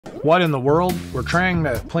What in the world? We're trying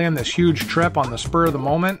to plan this huge trip on the spur of the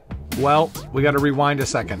moment? Well, we got to rewind a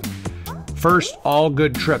second. First, all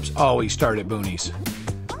good trips always start at boonies.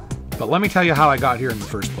 But let me tell you how I got here in the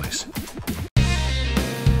first place.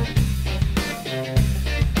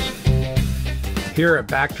 Here at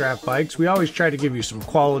Backdraft Bikes, we always try to give you some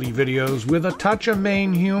quality videos with a touch of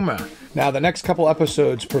Maine humor. Now, the next couple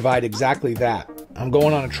episodes provide exactly that. I'm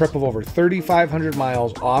going on a trip of over 3,500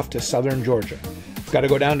 miles off to southern Georgia. I've got to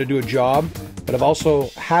go down to do a job, but I've also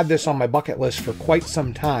had this on my bucket list for quite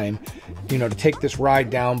some time, to take this ride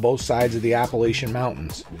down both sides of the Appalachian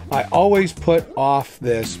Mountains. I always put off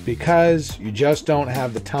this because you just don't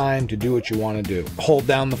have the time to do what you want to do. Hold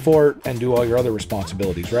down the fort and do all your other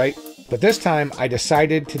responsibilities, right? But this time I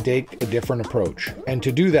decided to take a different approach. And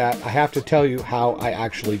to do that, I have to tell you how I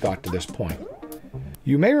actually got to this point.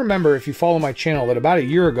 You may remember, if you follow my channel, that about a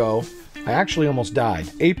year ago, I actually almost died.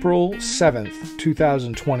 April 7th,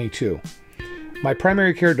 2022. My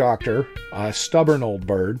primary care doctor, a stubborn old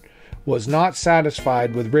bird, was not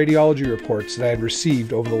satisfied with radiology reports that I had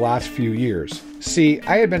received over the last few years. See,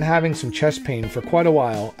 I had been having some chest pain for quite a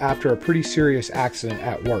while after a pretty serious accident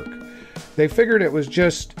at work. They figured it was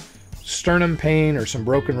just sternum pain or some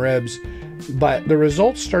broken ribs, but the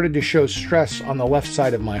results started to show stress on the left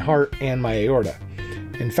side of my heart and my aorta.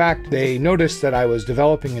 In fact, they noticed that I was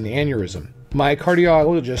developing an aneurysm. My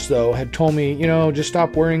cardiologist, though, had told me, just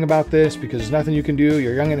stop worrying about this because there's nothing you can do.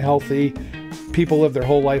 You're young and healthy. People live their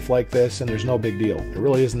whole life like this, and there's no big deal. It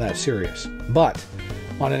really isn't that serious. But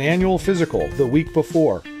on an annual physical the week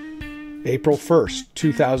before, April 1st,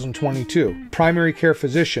 2022, primary care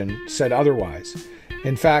physician said otherwise.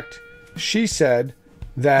 In fact, she said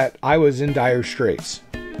that I was in dire straits.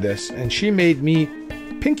 And she made me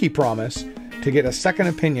pinky promise to get a second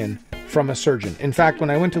opinion from a surgeon. In fact,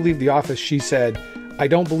 when I went to leave the office, she said, "I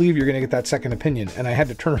don't believe you're going to get that second opinion." And I had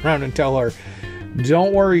to turn around and tell her,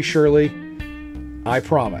 "Don't worry, Shirley, I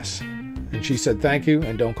promise." And she said, "Thank you,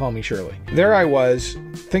 and don't call me Shirley." There I was,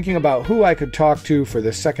 thinking about who I could talk to for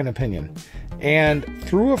this second opinion. And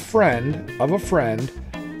through a friend of a friend,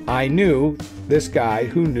 I knew this guy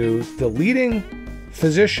who knew the leading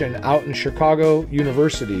physician out in Chicago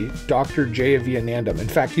University, Dr. Jayavianandam. In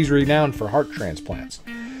fact, he's renowned for heart transplants.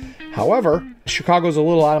 However, Chicago's a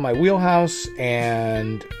little out of my wheelhouse,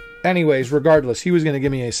 and anyways, regardless, he was going to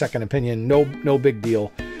give me a second opinion. No big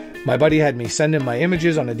deal. My buddy had me send him my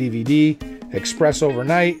images on a DVD, express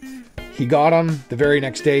overnight. He got them. The very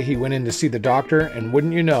next day, he went in to see the doctor, and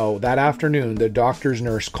wouldn't you know, that afternoon, the doctor's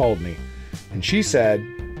nurse called me. And she said,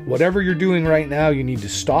 "Whatever you're doing right now, you need to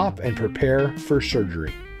stop and prepare for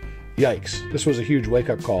surgery." Yikes. This was a huge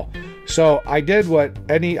wake-up call. So I did what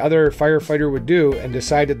any other firefighter would do and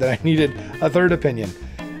decided that I needed a third opinion,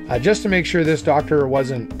 just to make sure this doctor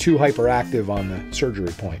wasn't too hyperactive on the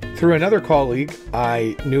surgery point. Through another colleague,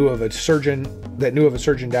 I knew of a surgeon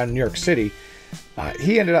down in New York City.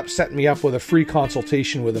 He ended up setting me up with a free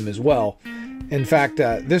consultation with him as well. In fact,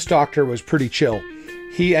 this doctor was pretty chill.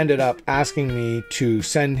 He ended up asking me to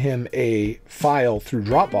send him a file through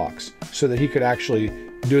Dropbox so that he could actually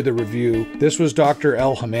do the review. This was Dr.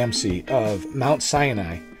 El Hamamsi of Mount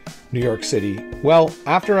Sinai, New York City. Well,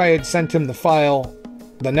 after I had sent him the file,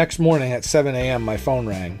 the next morning at 7 a.m. my phone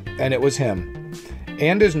rang, and it was him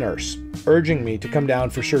and his nurse urging me to come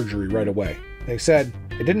down for surgery right away. They said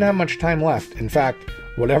I didn't have much time left. In fact,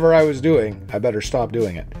 whatever I was doing, I better stop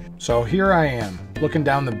doing it. So here I am, looking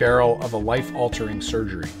down the barrel of a life-altering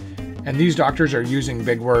surgery. And these doctors are using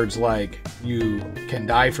big words like, "You can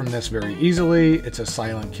die from this very easily, it's a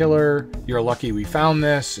silent killer, you're lucky we found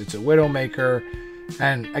this, it's a widowmaker."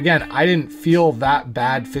 And again, I didn't feel that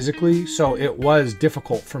bad physically, so it was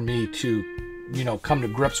difficult for me to, come to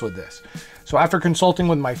grips with this. So after consulting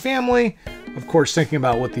with my family, of course thinking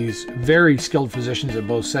about what these very skilled physicians had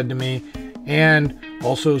both said to me, and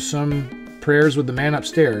also some prayers with the man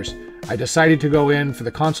upstairs, I decided to go in for the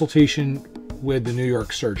consultation with the New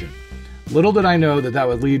York surgeon. Little did I know that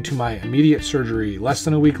would lead to my immediate surgery less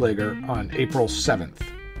than a week later on April 7th,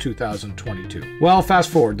 2022. Well, fast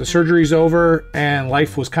forward, the surgery's over and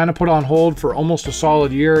life was kind of put on hold for almost a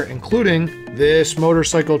solid year, including this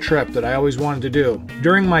motorcycle trip that I always wanted to do.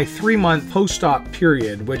 During my 3-month post-op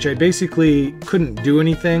period, which I basically couldn't do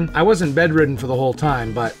anything, I wasn't bedridden for the whole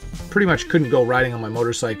time, but pretty much couldn't go riding on my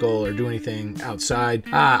motorcycle or do anything outside.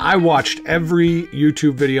 I watched every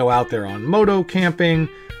YouTube video out there on moto camping,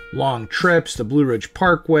 long trips, the Blue Ridge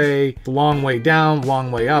Parkway, the long way down,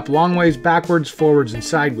 long way up, long ways backwards, forwards, and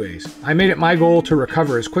sideways. I made it my goal to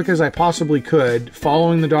recover as quick as I possibly could,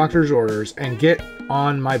 following the doctor's orders, and get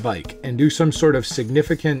on my bike and do some sort of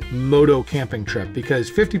significant moto camping trip, because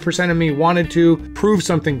 50% of me wanted to prove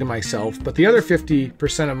something to myself, but the other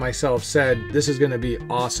 50% of myself said, this is gonna be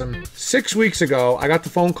awesome. 6 weeks ago, I got the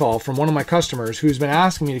phone call from one of my customers who's been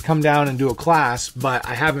asking me to come down and do a class, but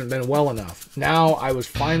I haven't been well enough. Now I was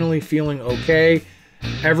finally feeling okay.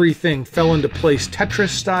 Everything fell into place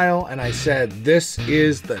Tetris style, and I said, this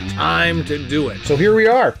is the time to do it. So here we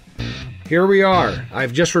are. Here we are.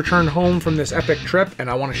 I've just returned home from this epic trip, and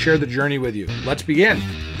I want to share the journey with you. Let's begin.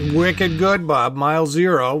 Wicked good, Bob. Mile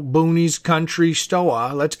 0, Boonies Country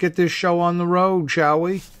Stoa. Let's get this show on the road, shall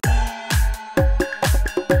we?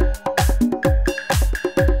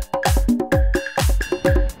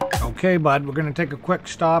 Okay, bud, we're going to take a quick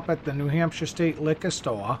stop at the New Hampshire State Liquor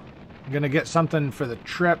Store. I'm going to get something for the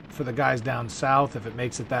trip for the guys down south, if it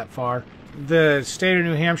makes it that far. The state of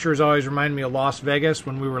New Hampshire has always reminded me of Las Vegas.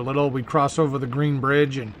 When we were little, we'd cross over the Green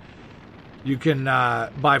Bridge, and you can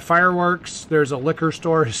buy fireworks. There's a liquor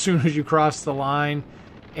store as soon as you cross the line.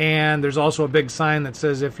 And there's also a big sign that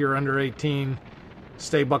says, if you're under 18,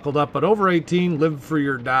 stay buckled up. But over 18, live free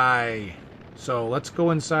or die. So let's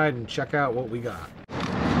go inside and check out what we got.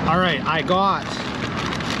 All right, I got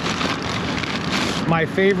my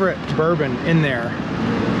favorite bourbon in there.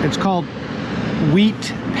 It's called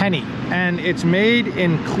Wheat Penny, and it's made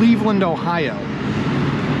in Cleveland, Ohio.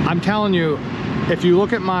 I'm telling you, if you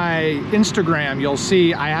look at my Instagram, you'll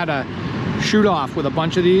see I had a shoot off with a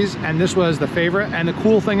bunch of these, and this was the favorite. And the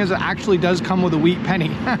cool thing is it actually does come with a wheat penny.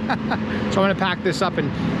 So I'm gonna pack this up and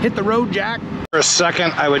hit the road, Jack. For a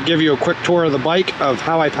second, I would give you a quick tour of the bike, of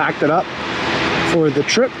how I packed it up for the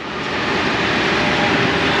trip.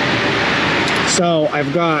 So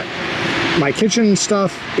I've got my kitchen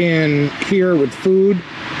stuff in here with food.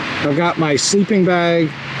 I've got my sleeping bag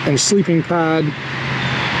and sleeping pad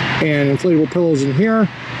and inflatable pillows in here,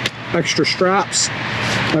 extra straps.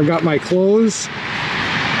 I've got my clothes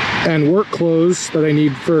and work clothes that I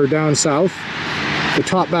need for down south. The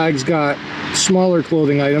top bag's got smaller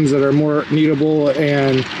clothing items that are more needable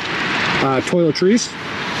and toiletries.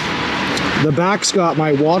 The back's got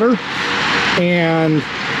my water and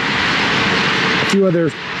a few other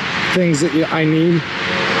things that I need.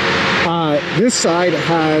 This side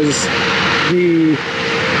has the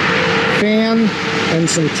fan and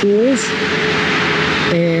some tools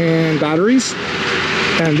and batteries,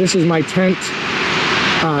 and this is my tent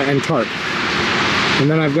and tarp. And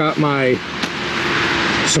then I've got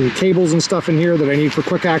some cables and stuff in here that I need for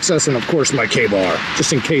quick access, and of course my K-bar,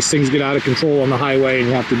 just in case things get out of control on the highway and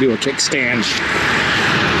you have to do a kickstand.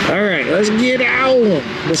 All right, let's get out.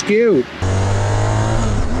 Let's go.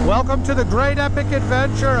 Welcome to the great epic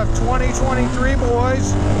adventure of 2023,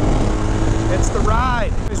 boys. It's the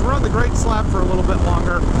ride. We're on the Great Slab for a little bit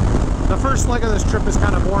longer. The first leg of this trip is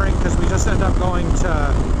kind of boring because we just end up going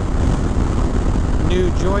to New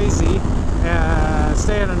Jersey,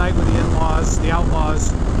 staying a night with the in-laws, the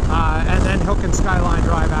outlaws, and then hooking Skyline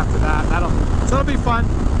Drive after that. So it'll be fun.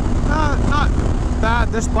 Not bad.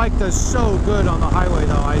 This bike does so good on the highway,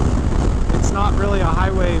 though. It's not really a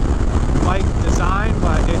highway bike design,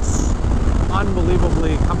 but it's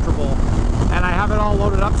unbelievably comfortable. And I have it all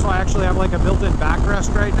loaded up, so I actually have like a built-in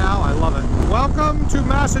backrest right now. I love it. Welcome to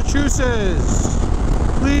Massachusetts.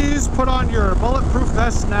 Please put on your bulletproof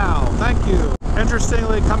vest now. Thank you.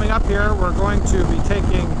 Interestingly, coming up here, we're going to be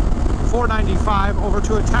taking 495 over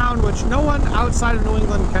to a town which no one outside of New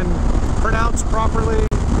England can pronounce properly.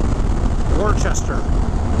 Worcester.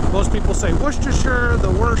 Most people say Worcestershire,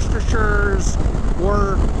 the Worcestershires,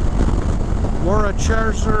 Worcester,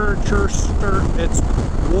 it's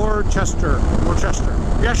Worcester.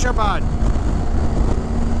 Yes, bud.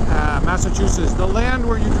 Massachusetts, the land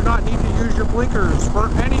where you do not need to use your blinkers for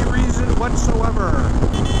any reason whatsoever.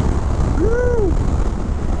 Woo!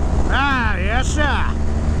 Ah, yes, sir.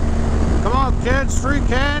 Come on, kids, free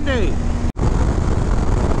candy.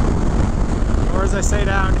 Or as I say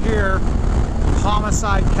down here,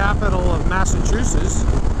 homicide capital of Massachusetts.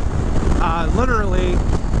 Literally,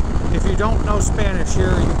 if you don't know Spanish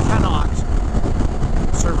here, you cannot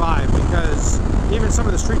survive, because even some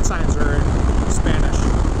of the street signs are in Spanish.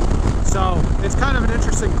 So it's kind of an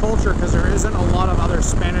interesting culture because there isn't a lot of other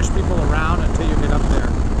Spanish people around until you get up there.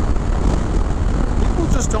 People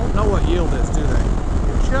just don't know what yield is, do they?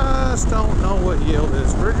 You just don't know what yield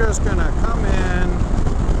is. We're just gonna come in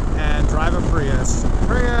and drive a Prius.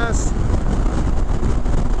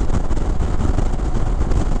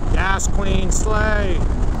 Gas queen sleigh.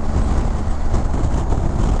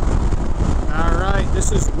 All right,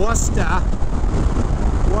 this is Worcester,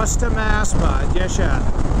 Mass, bud. Yes, yeah.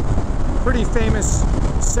 Pretty famous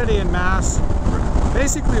city in Mass.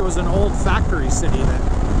 basically it was an old factory city that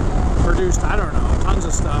produced, I don't know, tons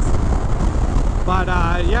of stuff. But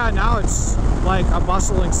yeah, now it's like a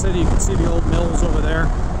bustling city. You can see the old mills over there.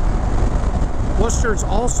 Worcester's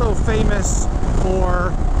also famous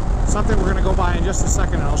for something we're going to go by in just a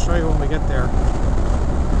second, and I'll show you when we get there.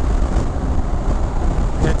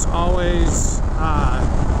 It's always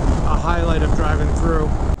a highlight of driving through.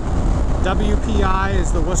 WPI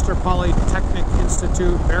is the Worcester Polytechnic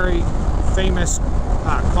Institute, very famous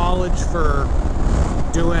college for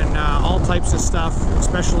doing all types of stuff,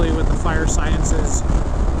 especially with the fire sciences. A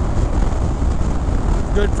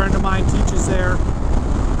good friend of mine teaches there.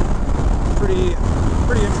 Pretty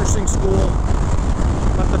interesting school.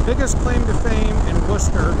 But the biggest claim to fame in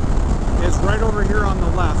Worcester is right over here on the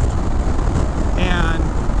left, and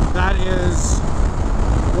that is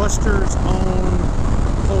Worcester's own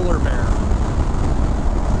polar bear.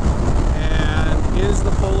 And is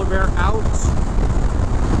the polar bear out?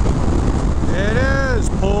 It is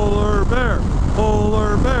polar bear,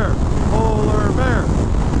 polar bear, polar bear.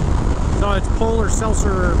 So it's polar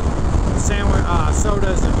seltzer sandwich,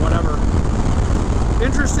 sodas and whatever.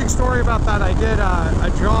 Interesting story about that. I did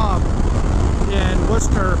a job in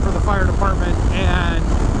Worcester for the fire department, and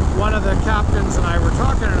one of the captains and I were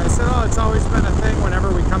talking, and I said, oh, it's always been a thing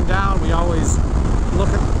whenever we come down, we always look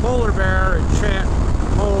at the polar bear and chant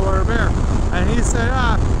polar bear. And he said,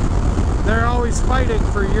 they're always fighting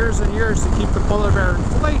for years and years to keep the polar bear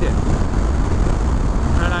inflated.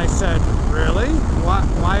 And I said, really?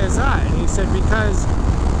 Why is that? And he said, because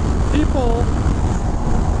people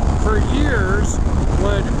for years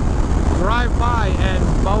would drive by and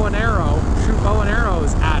shoot bow and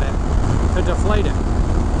arrows at it to deflate it.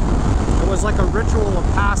 It was like a ritual of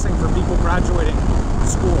passing for people graduating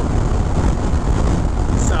school.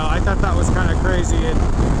 So I thought that was kind of crazy, and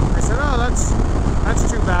I said, oh, that's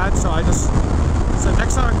too bad. So I just said,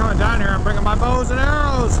 next time I'm coming down here, I'm bringing my bows and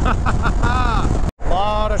arrows. A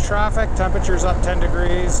lot of traffic, temperature's up 10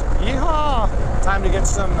 degrees. Yeehaw! Time to get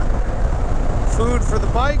some food for the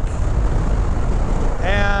bike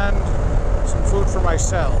and some food for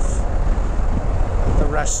myself at the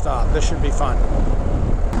rest stop. This should be fun.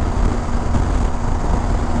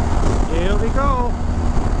 Here we go.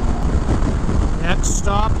 Next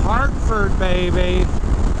stop, Hartford, baby.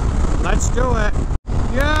 Let's do it.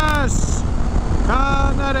 Yes!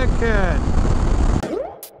 Connecticut.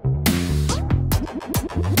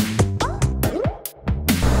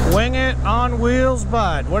 Wing it on wheels,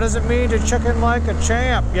 bud. What does it mean to chicken like a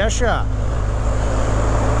champ? Yesha.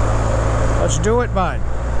 Let's do it, bud.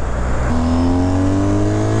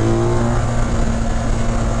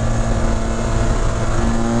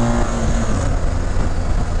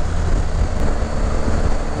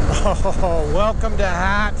 Oh, welcome to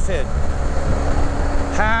Hatfield.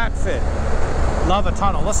 Hatfield. Love a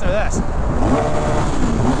tunnel. Listen to this.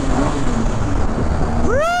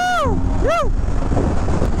 Woo! Woo!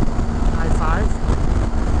 High five.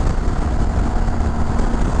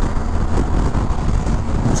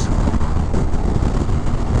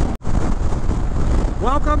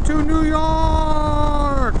 Welcome to New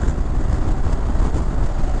York!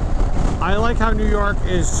 I like how New York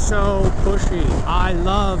is so pushy. I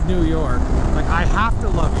love New York. Like, I have to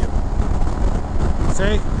love you.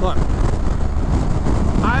 See? Look.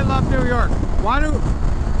 I love New York. Why do...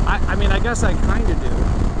 I mean, I guess I kind of do.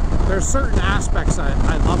 There's certain aspects I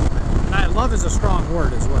love of it. And I love is a strong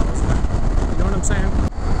word as well, isn't it? You know what I'm saying?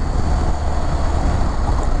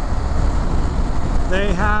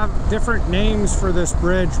 They have different names for this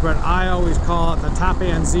bridge, but I always call it the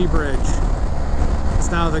Tappan Zee Bridge. It's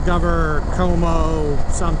now the Governor Como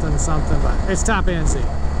something something, but it's Tappan Zee.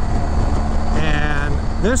 And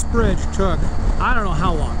this bridge took, I don't know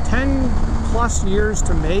how long, 10 plus years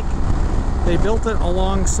to make. They built it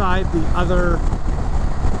alongside the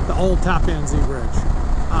old Tappan Zee Bridge.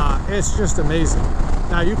 It's just amazing.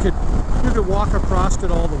 Now you could walk across it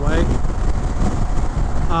all the way,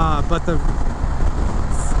 but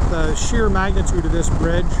the sheer magnitude of this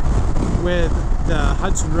bridge with the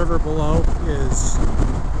Hudson River below is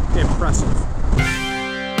impressive.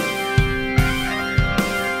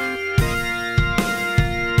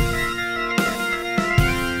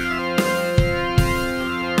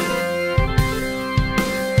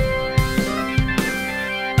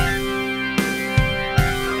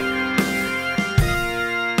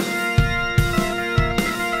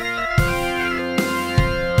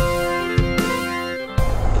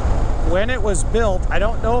 When it was built, I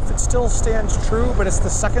don't know if it still stands true, but it's the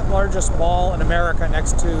second largest mall in America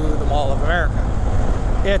next to the Mall of America.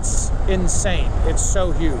 It's insane. It's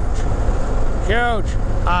so huge. Huge.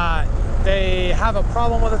 They have a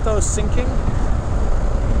problem with it though, sinking.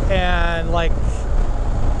 and like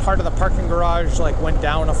part of the parking garage like went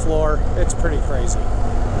down a floor. It's pretty crazy.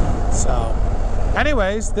 So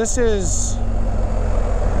anyways, this is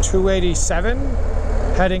 287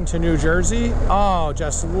 heading to New Jersey. Oh,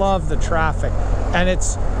 just love the traffic. And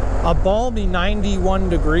it's a balmy 91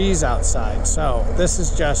 degrees outside. So this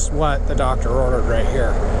is just what the doctor ordered right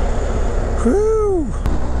here. Whew.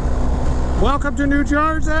 Welcome to New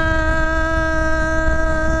Jersey!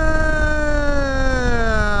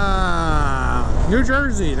 New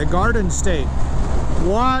Jersey, the Garden State.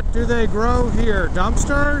 What do they grow here?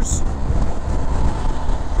 Dumpsters?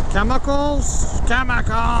 Chemicals?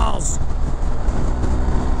 Chemicals!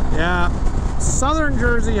 Yeah, Southern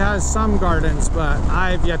Jersey has some gardens, but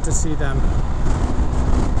I've yet to see them.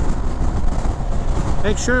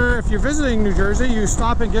 Make sure if you're visiting New Jersey, you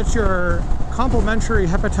stop and get your complimentary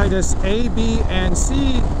hepatitis A, B, and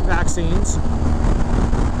C vaccines.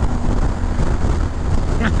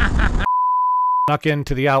 Snuck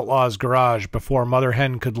into the Outlaws garage before Mother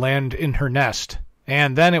Hen could land in her nest.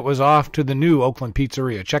 And then it was off to the new Oakland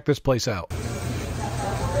Pizzeria. Check this place out.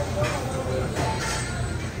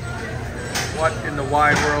 What in the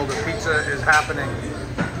wide world of pizza is happening?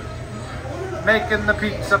 Making the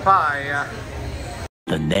pizza pie.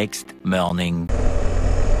 The next morning.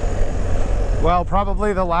 Well,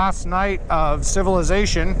 probably the last night of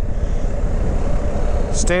civilization.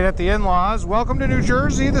 Stayed at the in-laws. Welcome to New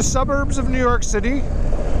Jersey, the suburbs of New York City.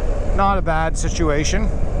 Not a bad situation.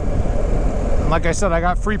 And like I said, I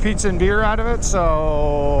got free pizza and beer out of it,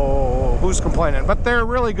 so who's complaining? But they're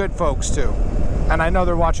really good folks too. And I know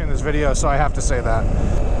they're watching this video, so I have to say that.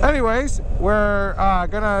 Anyways, we're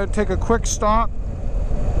gonna take a quick stop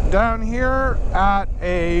down here at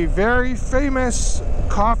a very famous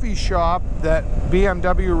coffee shop that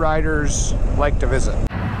BMW riders like to visit.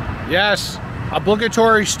 Yes,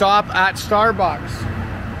 obligatory stop at Starbucks.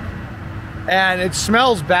 And it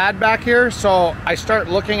smells bad back here, so I start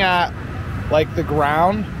looking at like the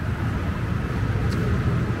ground.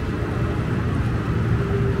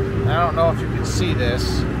 I don't know if you can see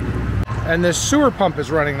this. And this sewer pump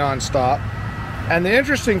is running non-stop. And the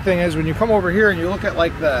interesting thing is when you come over here and you look at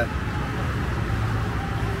like the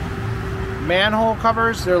manhole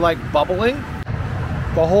covers, they're like bubbling.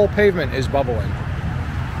 The whole pavement is bubbling.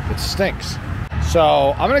 It stinks.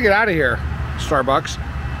 So I'm gonna get out of here, Starbucks.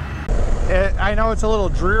 I know it's a little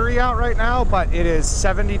dreary out right now, but it is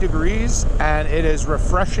 70 degrees and it is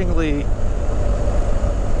refreshingly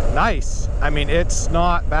nice. I mean, it's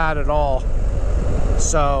not bad at all.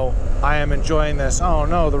 So I am enjoying this. Oh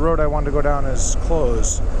no, the road I wanted to go down is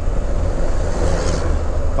closed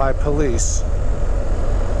by police.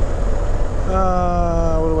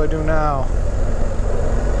 What do I do now?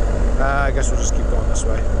 I guess we'll just keep going this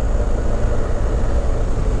way.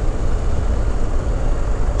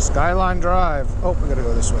 Skyline Drive. Oh, we gotta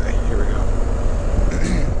go this way. Here we go.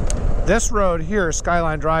 This road here,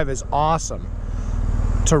 Skyline Drive, is awesome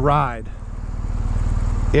to ride.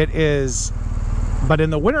 It is, but in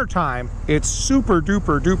the winter time, it's super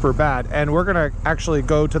duper duper bad. And we're gonna actually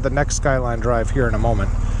go to the next Skyline Drive here in a moment.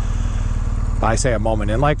 I say a moment.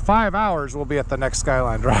 In like 5 hours, we'll be at the next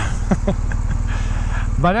Skyline Drive.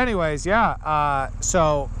 But anyways, yeah.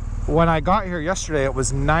 So when I got here yesterday, it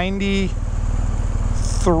was 93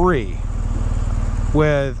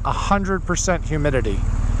 with 100% humidity.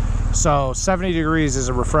 So 70 degrees is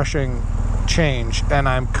a refreshing change, and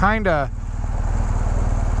it's kind of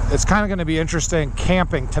going to be interesting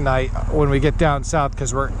camping tonight when we get down south,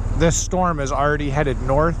 because this storm is already headed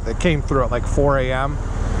north. It came through at like 4 a.m.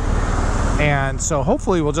 and so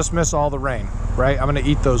hopefully we'll just miss all the rain, right? I'm going to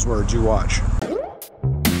eat those words, you watch.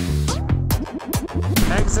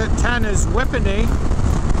 Exit 10 is Whippany.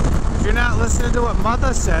 If you're not listening to what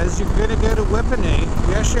Mother says, you're gonna go to Whippany.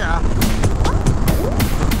 Yes, yeah.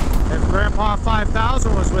 If Grandpa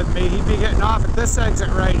 5000 was with me, he'd be getting off at this exit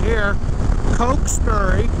right here.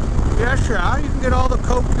 Cokesbury. Yes, yeah. You can get all the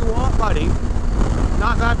Coke you want, buddy.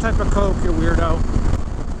 Not that type of Coke, you weirdo.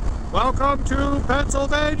 Welcome to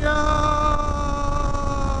Pennsylvania!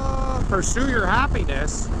 Pursue your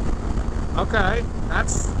happiness. Okay,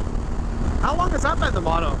 that's... How long has that been the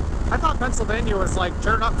motto? I thought Pennsylvania was like,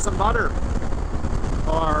 turn up some butter.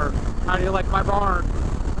 Or, how do you like my barn?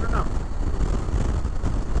 I don't know.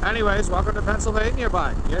 Anyways, welcome to Pennsylvania,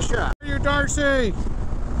 bud. Yes, yeah. How are you, Darcy?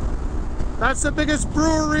 That's the biggest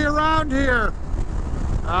brewery around here.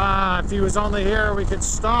 If he was only here, we could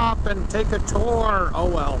stop and take a tour. Oh,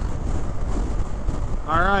 well.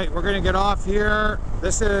 All right, we're going to get off here.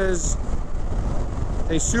 This is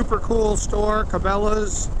a super cool store,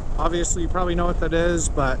 Cabela's. Obviously, you probably know what that is,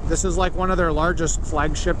 but this is like one of their largest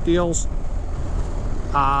flagship deals.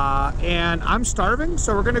 And I'm starving,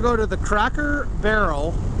 so we're gonna go to the Cracker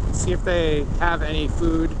Barrel, see if they have any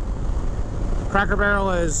food. Cracker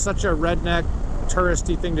Barrel is such a redneck,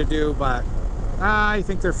 touristy thing to do, but I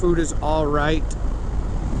think their food is all right.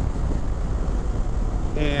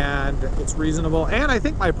 And it's reasonable. And I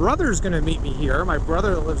think my brother's gonna meet me here. My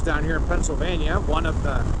brother lives down here in Pennsylvania, one of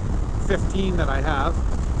the 15 that I have.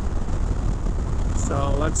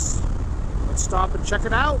 So let's stop and check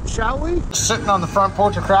it out, shall we? Sitting on the front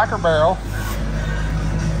porch of Cracker Barrel.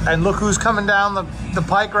 And look who's coming down the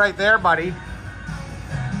pike right there, buddy.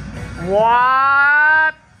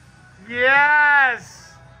 What?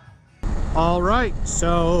 Yes! All right,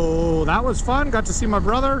 so that was fun. Got to see my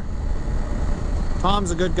brother.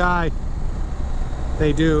 Tom's a good guy.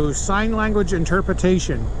 They do sign language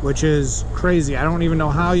interpretation, which is crazy. I don't even know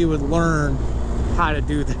how you would learn how to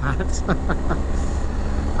do that.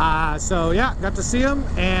 So yeah, got to see him,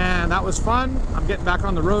 and that was fun. I'm getting back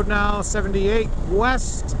on the road now, 78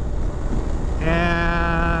 west,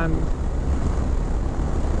 and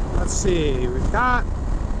let's see, we've got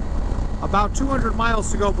about 200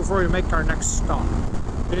 miles to go before we make our next stop.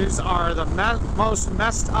 These are the most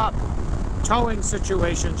messed up towing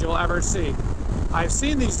situations you'll ever see. I've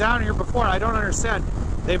seen these down here before. I don't understand.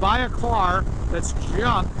 They buy a car that's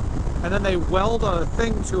junk, and then they weld a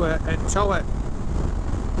thing to it and tow it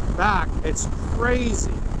back. It's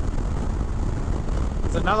crazy.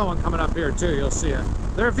 There's another one coming up here too, you'll see it.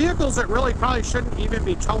 There are vehicles that really probably shouldn't even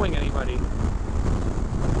be towing anybody.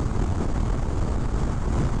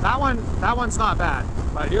 That one's not bad,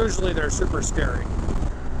 but usually they're super scary.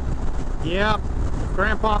 Yep, if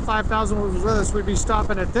Grandpa 5000 was with us, we'd be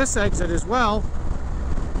stopping at this exit as well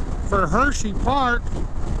for Hershey Park.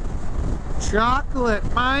 Chocolate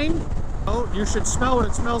mine. Oh, you should smell what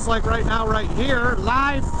it smells like right now, right here.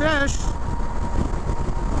 Live fish.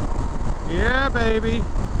 Yeah, baby.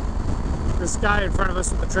 This guy in front of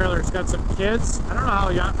us with the trailer's got some kids. I don't know how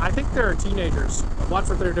young. I think they're teenagers. Watch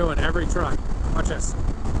what they're doing. Every truck. Watch this.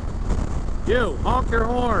 You, honk your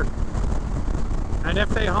horn. And if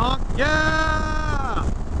they honk, yeah!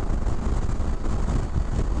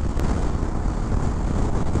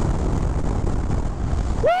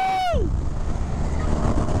 Woo!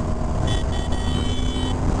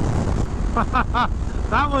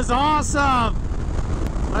 That was awesome!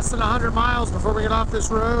 Less than 100 miles before we get off this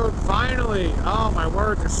road. Finally! Oh my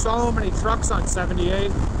word, there's so many trucks on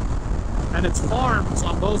 78. And it's farms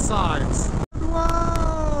on both sides.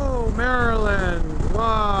 Whoa! Maryland!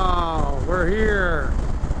 Wow! We're here.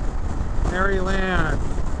 Maryland.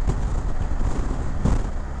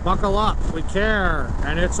 Buckle up, we care.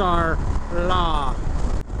 And it's our law.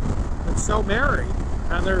 It's so merry.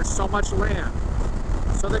 And there's so much land.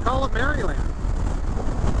 So they call it Maryland.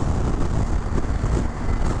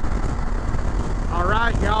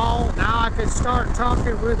 Alright, y'all. Now I can start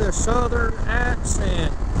talking with a southern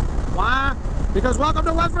accent. Why? Because welcome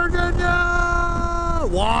to West Virginia!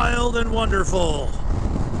 Wild and wonderful.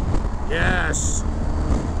 Yes.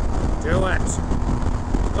 Do it.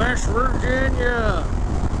 West Virginia.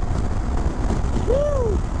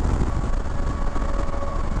 Woo!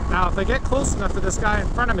 Now, if I get close enough to this guy in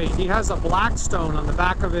front of me, he has a Blackstone on the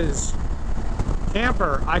back of his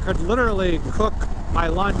camper. I could literally cook my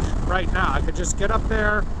lunch right now. I could just get up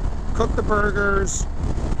there, cook the burgers,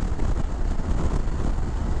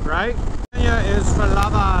 right? Virginia is for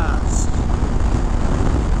lovers.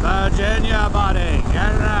 Virginia, buddy.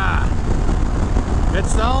 Yeah.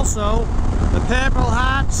 It's also the Purple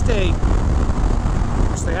Heart State.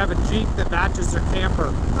 They have a Jeep that matches their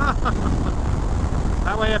camper.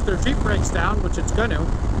 That way, if their Jeep breaks down, which it's gonna,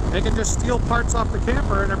 they can just steal parts off the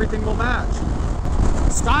camper and everything will match.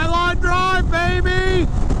 Skyline Drive, baby!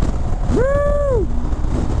 Woo!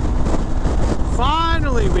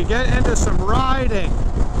 Finally, we get into some riding.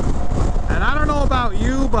 And I don't know about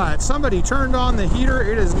you, but somebody turned on the heater.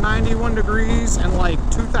 It is 91 degrees and like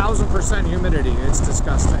 2,000% humidity. It's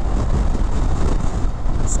disgusting.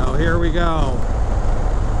 So here we go.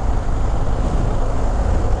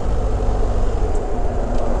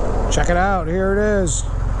 Check it out, here it is.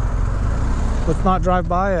 Let's not drive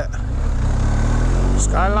by it.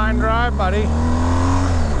 Skyline Drive, buddy.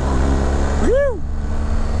 Woo!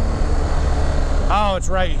 Oh, it's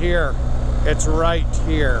right here. It's right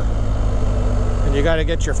here. And you gotta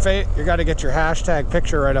get your hashtag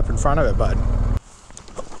picture right up in front of it, bud.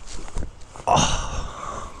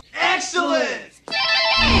 Oh. Excellent!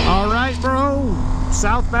 All right, bro.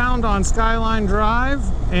 Southbound on Skyline Drive,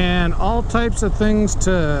 and all types of things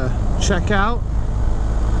to check out.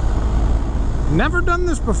 Never done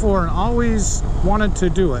this before and always wanted to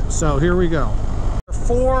do it, so here we go.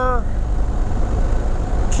 4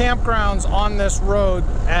 campgrounds on this road,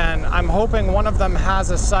 and I'm hoping one of them has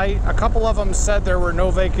a site. A couple of them said there were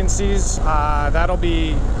no vacancies. That'll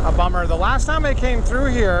be a bummer. The last time I came through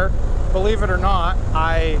here, believe it or not,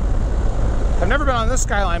 I have never been on this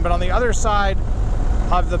Skyline, but on the other side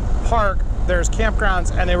of the park, there's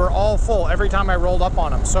campgrounds, and they were all full every time I rolled up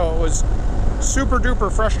on them. So it was super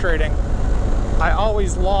duper frustrating. I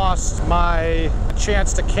always lost my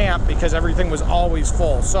chance to camp because everything was always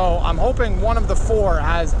full. So I'm hoping one of the 4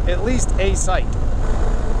 has at least a site.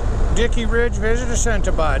 Dickey Ridge Visitor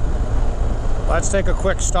Center, bud. Let's take a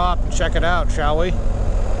quick stop and check it out, shall we?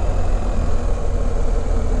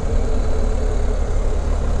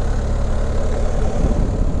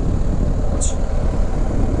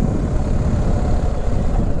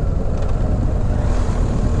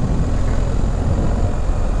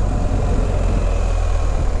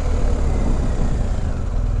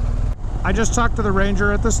 I just talked to the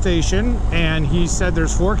ranger at the station, and he said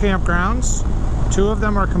there's 4 campgrounds. 2 of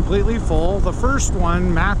them are completely full. The first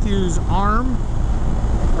one, Matthew's arm,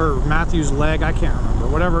 or Matthew's leg, I can't remember,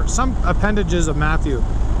 whatever, some appendages of Matthew,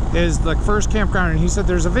 is the first campground, and he said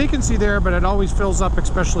there's a vacancy there, but it always fills up,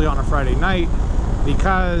 especially on a Friday night,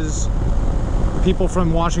 because people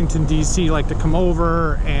from Washington, D.C. like to come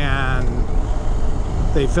over, and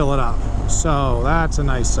they fill it up. So that's a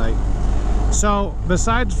nice site. So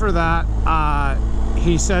besides for that,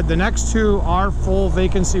 he said the next 2 are full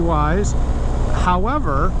vacancy wise.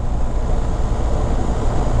 However,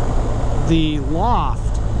 the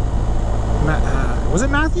loft, was it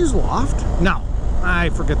Matthew's Loft? No, I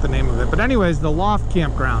forget the name of it. But anyways, the loft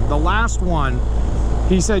campground, the last one,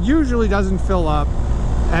 he said usually doesn't fill up,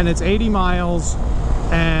 and it's 80 miles,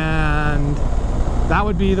 and that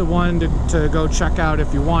would be the one to go check out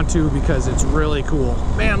if you want to, because it's really cool.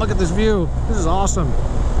 Man, look at this view. This is awesome.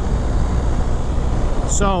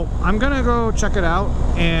 So I'm gonna go check it out,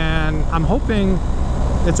 and I'm hoping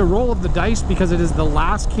it's a roll of the dice because it is the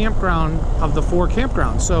last campground of the 4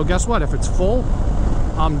 campgrounds. So guess what? If it's full,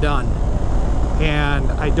 I'm done. And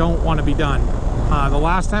I don't want to be done. The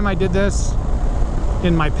last time I did this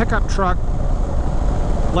in my pickup truck,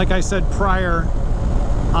 like I said prior,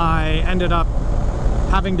 I ended up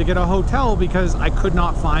having to get a hotel because I could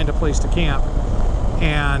not find a place to camp,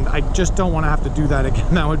 and I just don't want to have to do that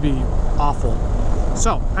again. That would be awful.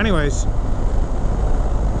 So anyways,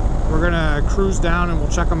 we're gonna cruise down and we'll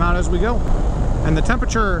check them out as we go. And the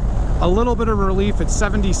temperature, a little bit of relief. It's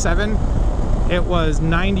 77. It was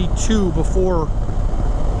 92 before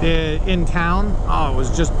in town. Oh, it was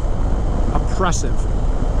just oppressive.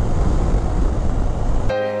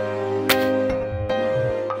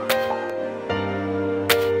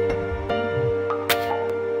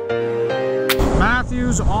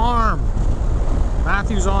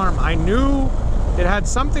 Matthew's arm. I knew it had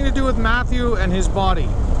something to do with Matthew and his body.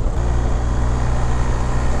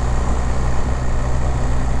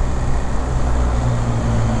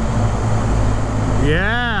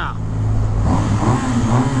 Yeah.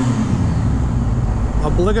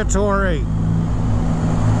 Obligatory.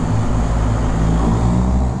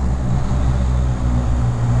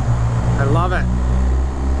 I love it.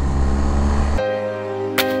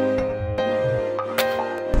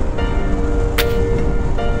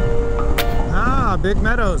 Big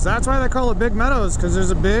Meadows. That's why they call it Big Meadows, because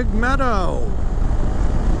there's a big meadow.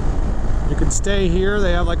 You can stay here.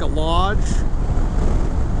 They have like a lodge.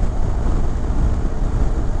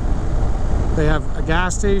 They have a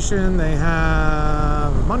gas station. They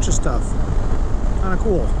have a bunch of stuff. Kind of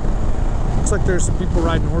cool. Looks like there's some people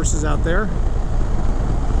riding horses out there.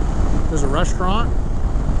 There's a restaurant.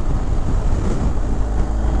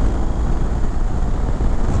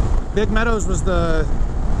 Big Meadows was the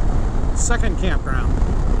second campground,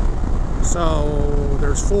 so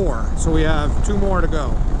there's 4, so we have 2 more to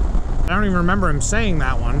go. I don't even remember him saying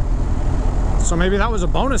that one, so maybe that was a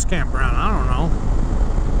bonus campground. I don't know.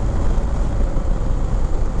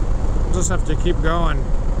 We'll just have to keep going.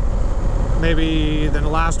 Maybe the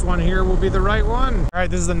last one here will be the right one. All right,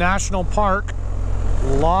 this is the National Park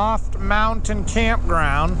Loft Mountain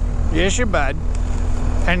Campground. Yes, you bud.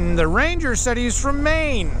 And the ranger said he's from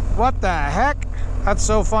Maine. What the heck? That's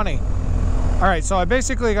so funny. All right, so I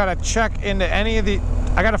basically got to check into any of the,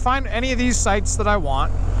 I got to find any of these sites that I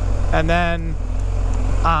want, and then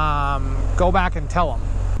go back and tell them.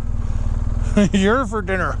 You're for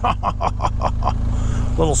dinner.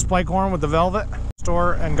 Little spike horn with the velvet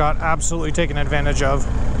store, and got absolutely taken advantage of.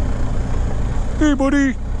 Hey,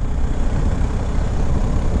 buddy.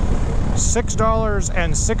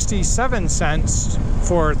 $6.67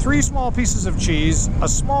 for 3 small pieces of cheese, a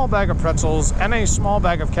small bag of pretzels, and a small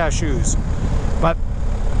bag of cashews. But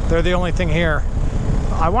they're the only thing here.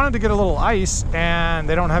 I wanted to get a little ice, and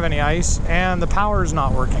they don't have any ice, and the power is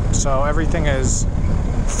not working. So everything is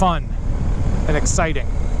fun and exciting.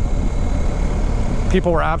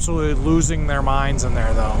 People were absolutely losing their minds in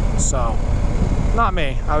there, though. So, not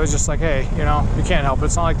me. I was just like, hey, you know, you can't help it.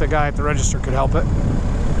 It's not like the guy at the register could help it.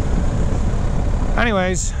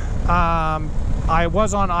 Anyways, I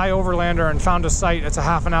was on iOverlander and found a site. It's a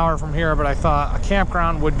half an hour from here, but I thought a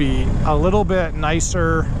campground would be a little bit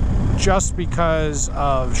nicer just because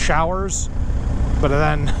of showers, but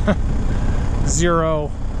then zero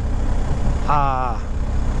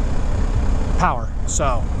power,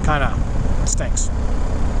 so kind of stinks.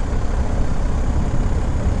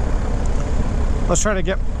 Let's try to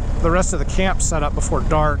get the rest of the camp set up before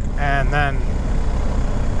dark and then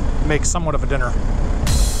make somewhat of a dinner.